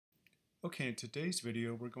Okay, in today's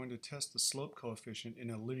video we're going to test the slope coefficient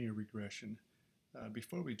in a linear regression.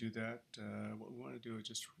 Before we do that, what we want to do is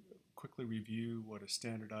just quickly review what a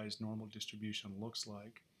standardized normal distribution looks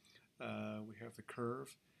like. We have the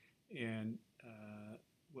curve, and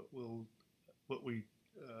what we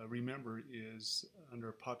remember is under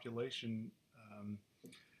a population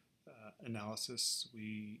analysis,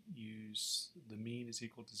 we use the mean is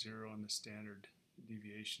equal to 0 and the standard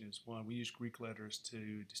deviation is 1. We use Greek letters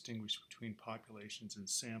to distinguish between populations and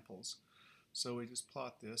samples. So we just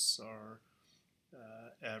plot this. Our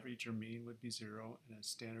average or mean would be 0 and a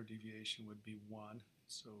standard deviation would be 1.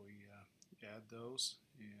 So we add those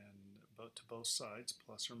and to both sides,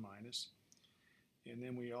 plus or minus. And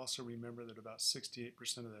then we also remember that about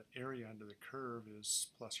 68% of the area under the curve is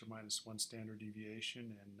plus or minus 1 standard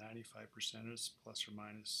deviation, and 95% is plus or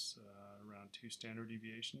minus around 2 standard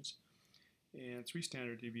deviations. And 3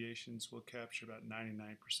 standard deviations will capture about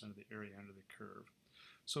 99% of the area under the curve.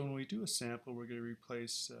 So when we do a sample, we're going to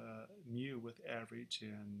replace mu with average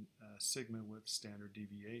and sigma with standard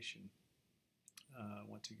deviation.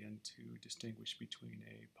 Once again, to distinguish between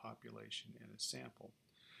a population and a sample.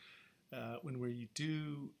 When we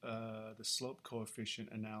do the slope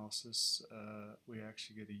coefficient analysis, we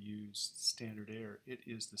actually get to use standard error. It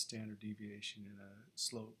is the standard deviation in a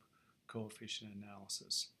slope coefficient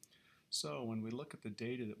analysis. So when we look at the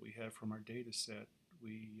data that we have from our data set,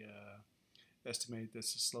 we estimate that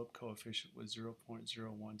the slope coefficient was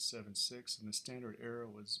 0.0176 and the standard error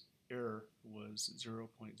was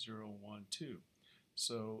 0.012.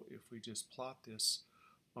 So if we just plot this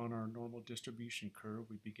on our normal distribution curve,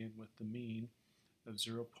 we begin with the mean of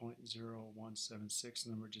 0.0176,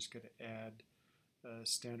 and then we're just going to add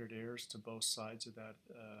standard errors to both sides of that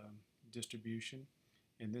distribution.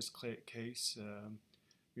 In this case,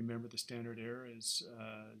 remember the standard error is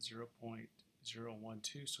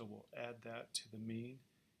 0.012, so we'll add that to the mean,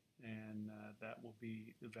 and that will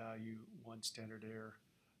be the value 1 standard error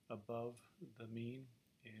above the mean.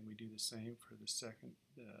 And we do the same for the second,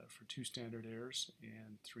 for 2 standard errors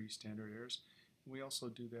and 3 standard errors. And we also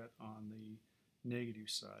do that on the negative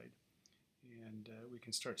side. And we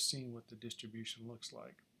can start seeing what the distribution looks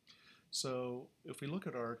like. So if we look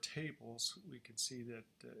at our tables, we can see that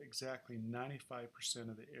exactly 95%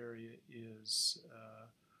 of the area is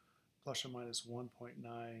plus or minus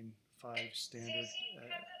 1.95 standard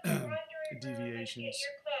deviations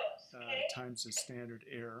times the standard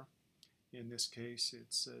error. In this case,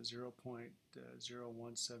 it's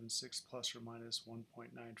 0.0176 plus or minus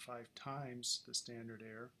 1.95 times the standard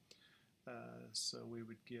error. So we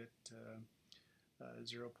would get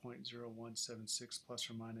 0.0176 plus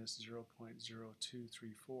or minus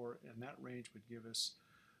 0.0234, and that range would give us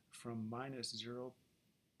from minus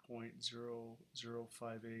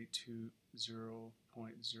 0.0058 to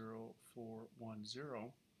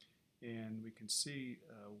 0.0410, and we can see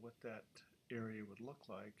what that area would look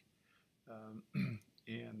like.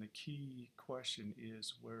 And the key question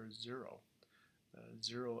is, where is 0?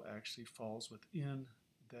 0 actually falls within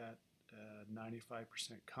that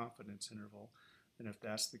 95% confidence interval, and if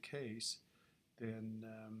that's the case, then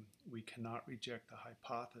we cannot reject the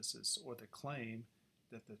hypothesis or the claim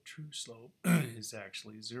that the true slope is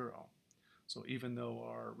actually 0. So even though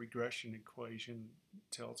our regression equation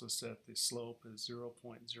tells us that the slope is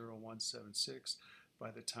 0.0176,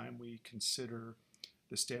 by the time we consider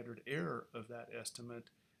the standard error of that estimate,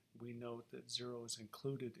 we note that 0 is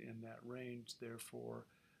included in that range. Therefore,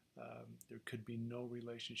 there could be no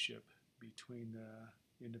relationship between the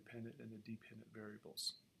independent and the dependent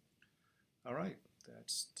variables. All right,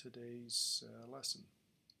 that's today's lesson.